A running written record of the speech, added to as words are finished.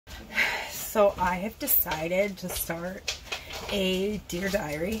So I have decided to start a Dear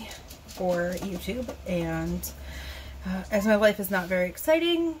Diary for YouTube, and as my life is not very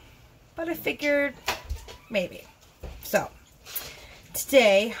exciting, but I figured maybe. So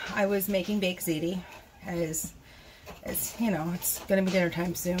today I was making baked ziti, as you know, it's gonna be dinner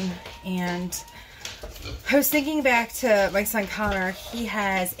time soon, and I was thinking back to my son Connor. He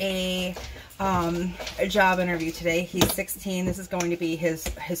has a job interview today. He's 16. This is going to be his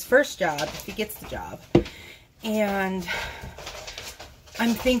first job if he gets the job. And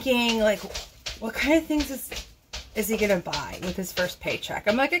I'm thinking, like, what kind of things is he gonna buy with his first paycheck?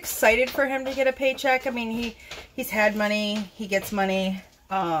 I'm like excited for him to get a paycheck. I mean, he's had money, he gets money.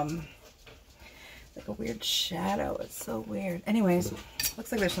 Like a weird shadow. It's so weird. Anyways,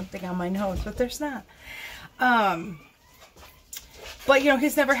 looks like there's something on my nose, but there's not. But, you know,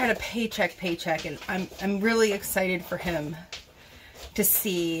 he's never had a paycheck, and I'm really excited for him to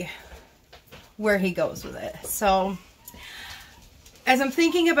see where he goes with it. So, as I'm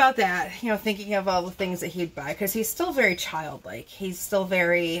thinking about that, you know, thinking of all the things that he'd buy, because he's still very childlike. He's still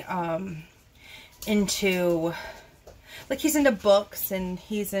very into, like, he's into books, and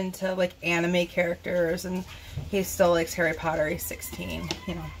he's into, like, anime characters, and he still likes Harry Potter. He's 16,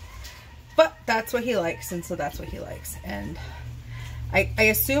 you know. But that's what he likes, and so that's what he likes. And I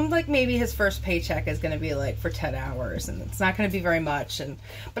assumed, like, maybe his first paycheck is going to be, like, for 10 hours, and it's not going to be very much,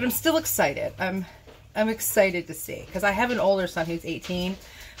 but I'm still excited. I'm excited to see, because I have an older son who's 18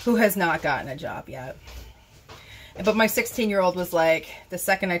 who has not gotten a job yet. But my 16-year-old was like, the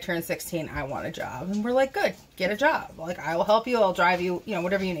second I turn 16, I want a job. And we're like, good, get a job. Like, I will help you, I'll drive you, you know,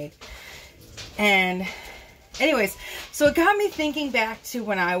 whatever you need. And anyways, so it got me thinking back to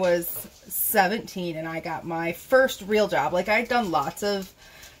when I was 17 and I got my first real job. Like, I'd done lots of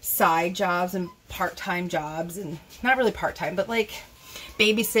side jobs and part-time jobs, and not really part-time, but like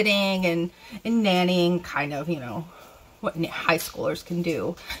babysitting and nannying, kind of, you know, what high schoolers can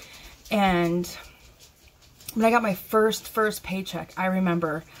do. And when I got my first paycheck, I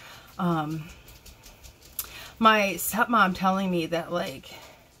remember my stepmom telling me that, like,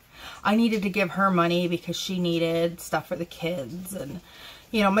 I needed to give her money because she needed stuff for the kids. And,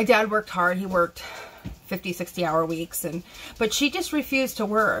 you know, my dad worked hard. He worked 50, 60-hour weeks, but she just refused to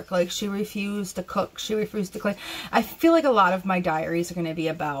work. Like, she refused to cook. She refused to clean. I feel like a lot of my diaries are going to be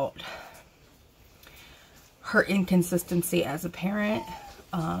about her inconsistency as a parent,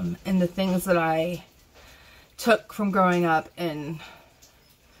 and the things that I took from growing up and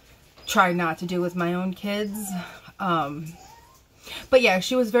tried not to do with my own kids. But yeah,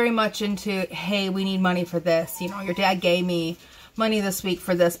 she was very much into, hey, we need money for this. You know, your dad gave me money this week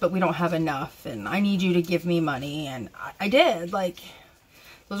for this, but we don't have enough, and I need you to give me money. And I did. Like,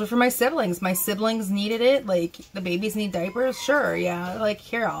 those are for my siblings. My siblings needed it. Like, the babies need diapers. Sure, yeah. Like,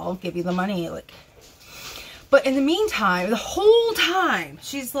 here, I'll give you the money. Like, but in the meantime, the whole time,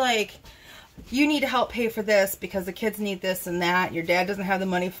 she's like, you need to help pay for this because the kids need this and that. Your dad doesn't have the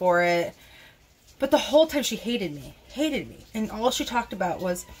money for it. But the whole time she hated me. And all she talked about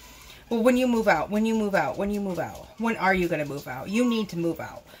was, well, when you move out, when you move out, when you move out, when are you going to move out? You need to move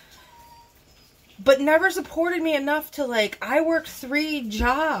out. But never supported me enough to, like, I worked 3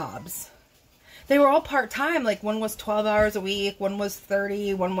 jobs. They were all part-time. Like, one was 12 hours a week, one was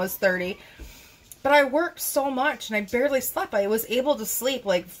 30, one was 30. But I worked so much and I barely slept. I was able to sleep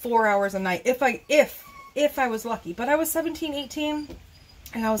like 4 hours a night if I was lucky. But I was 17, 18,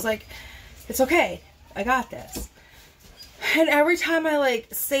 and I was like, it's okay. I got this. And every time I, like,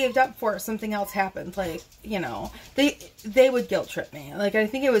 saved up for it, something else happened. Like, you know, they would guilt trip me. Like, I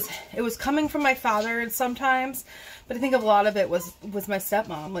think it was coming from my father sometimes, but I think a lot of it was my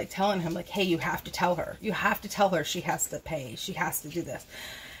stepmom, like, telling him, like, hey, you have to tell her. You have to tell her she has to pay. She has to do this.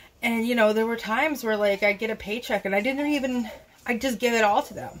 And, you know, there were times where, like, I'd get a paycheck and I'd just give it all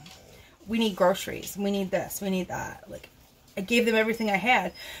to them. We need groceries. We need this. We need that. Like, I gave them everything I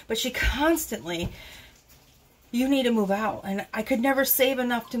had. But she constantly, you need to move out. And I could never save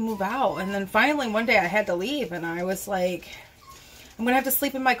enough to move out. And then finally one day I had to leave, and I was like, I'm going to have to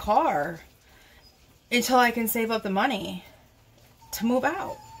sleep in my car until I can save up the money to move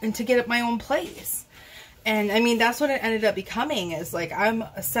out and to get my own place. And I mean, that's what it ended up becoming, is like, I'm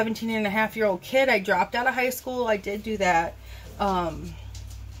a 17-and-a-half-year-old kid. I dropped out of high school. I did do that.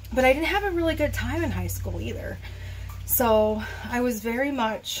 But I didn't have a really good time in high school either. So I was very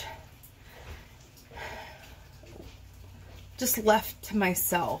much just left to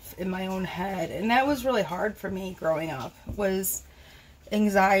myself in my own head. And that was really hard for me growing up, was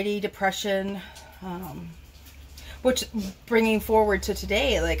anxiety, depression, which, bringing forward to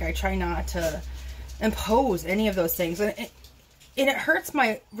today, like, I try not to impose any of those things. And and it hurts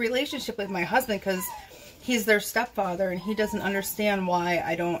my relationship with my husband because he's their stepfather and he doesn't understand why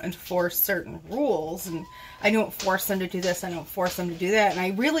I don't enforce certain rules, and I don't force them to do this, I don't force them to do that. And I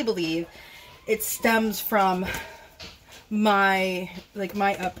really believe it stems from my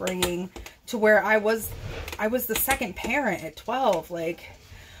upbringing, to where I was the second parent at 12. Like,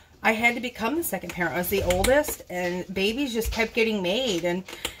 I had to become the second parent. I was the oldest, and babies just kept getting made. And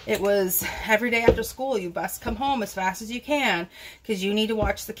it was every day after school, you best come home as fast as you can because you need to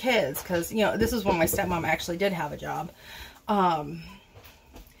watch the kids. Because, you know, this is when my stepmom actually did have a job.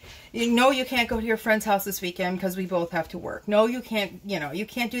 You know, you can't go to your friend's house this weekend because we both have to work. No, you can't, you know, you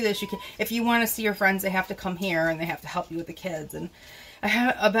can't do this. You can, if you want to see your friends, they have to come here and they have to help you with the kids. And I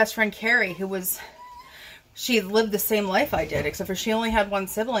had a best friend, Carrie, who was, she lived the same life I did, except for she only had one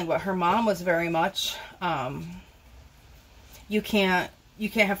sibling, but her mom was very much, you can't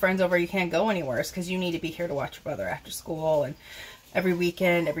have friends over, you can't go anywhere because you need to be here to watch your brother after school and every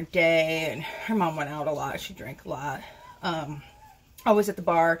weekend, every day. And her mom went out a lot. She drank a lot. Always at the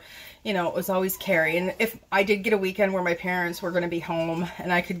bar, you know, it was always Carrie. And if I did get a weekend where my parents were going to be home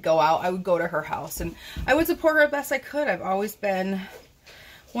and I could go out, I would go to her house and I would support her as best I could. I've always been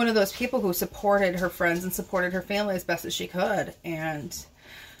one of those people who supported her friends and supported her family as best as she could. And,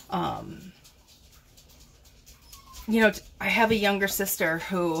 you know, I have a younger sister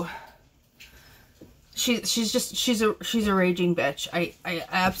who, she's a raging bitch. I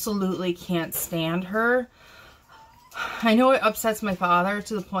absolutely can't stand her. I know it upsets my father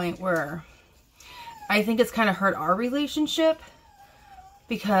to the point where I think it's kind of hurt our relationship,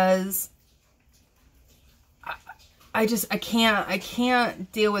 because I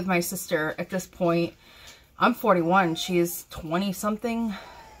can't deal with my sister at this point. I'm 41. She's 20 something.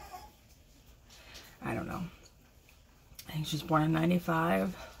 I don't know. I think she's born in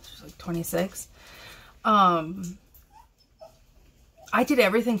 95. She's like 26. I did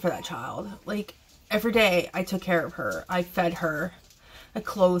everything for that child. Like, every day I took care of her. I fed her. I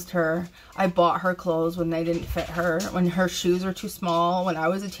clothed her. I bought her clothes when they didn't fit her. When her shoes were too small, when I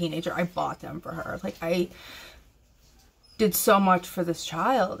was a teenager, I bought them for her. Like, I did so much for this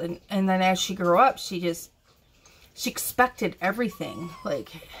child. And then as she grew up, she expected everything.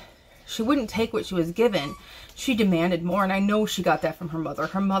 Like, she wouldn't take what she was given. She demanded more. And I know she got that from her mother.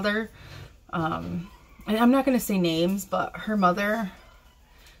 Her mother, and I'm not going to say names, but her mother,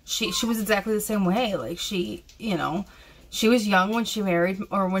 she was exactly the same way. Like, she, you know, she was young when she married,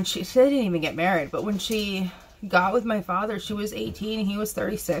 or when she didn't even get married, but when she got with my father, she was 18 and he was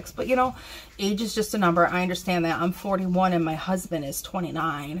 36. But, you know, age is just a number. I understand that. I'm 41 and my husband is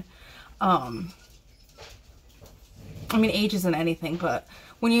 29. I mean, age isn't anything, but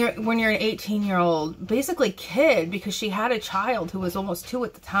when you're an 18-year-old, basically kid, because she had a child who was almost 2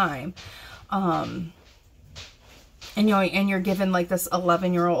 at the time, and, you know, and you're given like this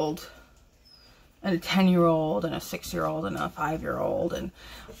 11-year-old and a 10-year-old and a 6-year-old and a 5-year-old. And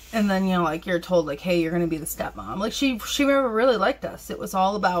then, you know, like, you're told, like, hey, you're going to be the stepmom. Like, she never really liked us. It was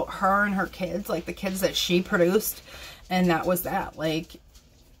all about her and her kids, like the kids that she produced. And that was that. Like,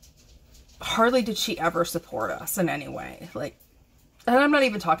 hardly did she ever support us in any way. Like, and I'm not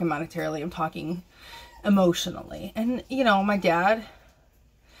even talking monetarily. I'm talking emotionally. And, you know, my dad,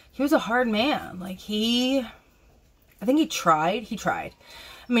 he was a hard man. Like, I think he tried.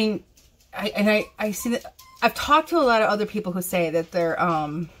 I mean, I see that. I've talked to a lot of other people who say that their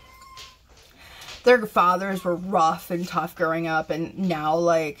fathers were rough and tough growing up, and now,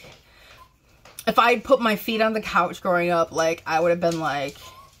 like, if I'd put my feet on the couch growing up, like, I would have been like,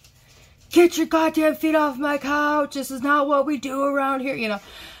 get your goddamn feet off my couch. This is not what we do around here, you know.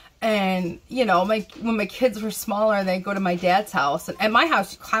 And, you know, when my kids were smaller, they'd go to my dad's house. And at my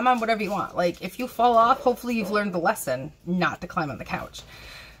house, you climb on whatever you want. Like, if you fall off, hopefully you've learned the lesson not to climb on the couch.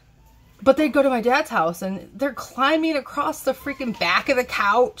 But they'd go to my dad's house, and they're climbing across the freaking back of the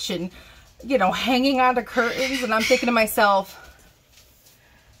couch and, you know, hanging onto curtains. And I'm thinking to myself,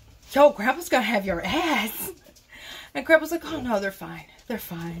 yo, Grandpa's gonna have your ass. And Grandpa's like, oh, no, they're fine. They're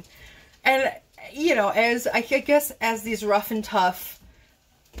fine. And, you know, I guess as these rough and tough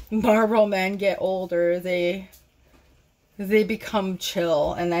Marlboro men get older, they become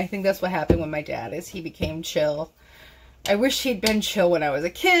chill. And I think that's what happened with my dad, is he became chill. I wish he'd been chill when I was a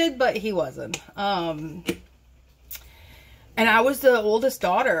kid, but he wasn't. And I was the oldest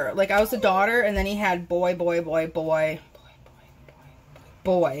daughter. Like, I was the daughter, and then he had boy,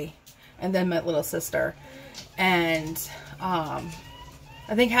 and then my little sister. And I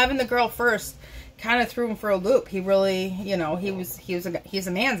think having the girl first kind of threw him for a loop. He really, you know, he's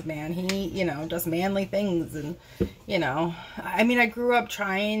a man's man. He, you know, does manly things. And, you know, I mean, I grew up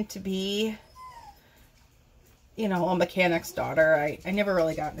trying to be you know, a mechanic's daughter. I never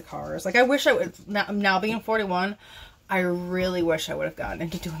really got into cars. Like, I wish I would, now being 41, I really wish I would have gotten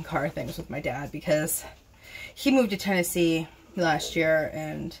into doing car things with my dad, because he moved to Tennessee last year,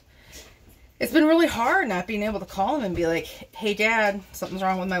 and it's been really hard not being able to call him and be like, hey Dad, something's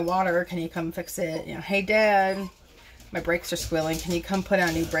wrong with my water, can you come fix it? You know, hey Dad, my brakes are squealing, can you come put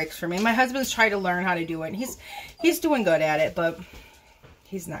on new brakes for me? My husband's tried to learn how to do it, and he's doing good at it, but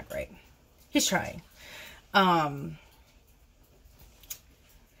he's not great. He's trying. Yeah,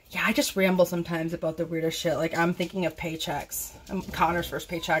 I just ramble sometimes about the weirdest shit. Like, I'm thinking of paychecks. Connor's first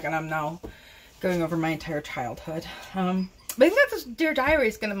paycheck, and I'm now going over my entire childhood. But I think that's what Dear Diary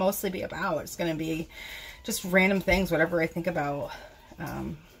is going to mostly be about. It's going to be just random things, whatever I think about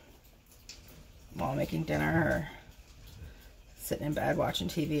while making dinner or sitting in bed watching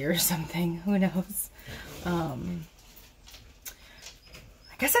TV or something. Who knows? I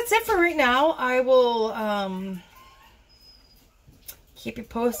guess that's it for right now. I will keep you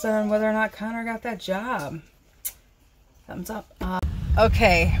posted on whether or not Connor got that job. Thumbs up.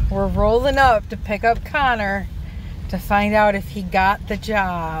 Okay, we're rolling up to pick up Connor to find out if he got the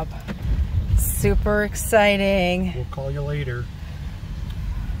job. Super exciting. We'll call you later.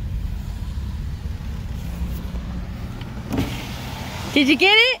 Did you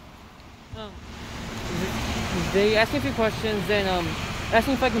get it? They asked me a few questions, then asked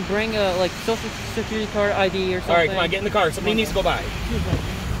me if I can bring a like social security card, ID, or something. All right, come on, get in the car. Somebody needs to go by.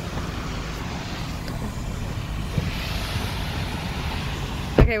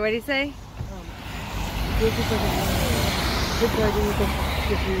 Okay, what did he say?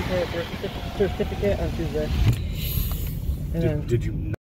 Certificate on Tuesday. Did you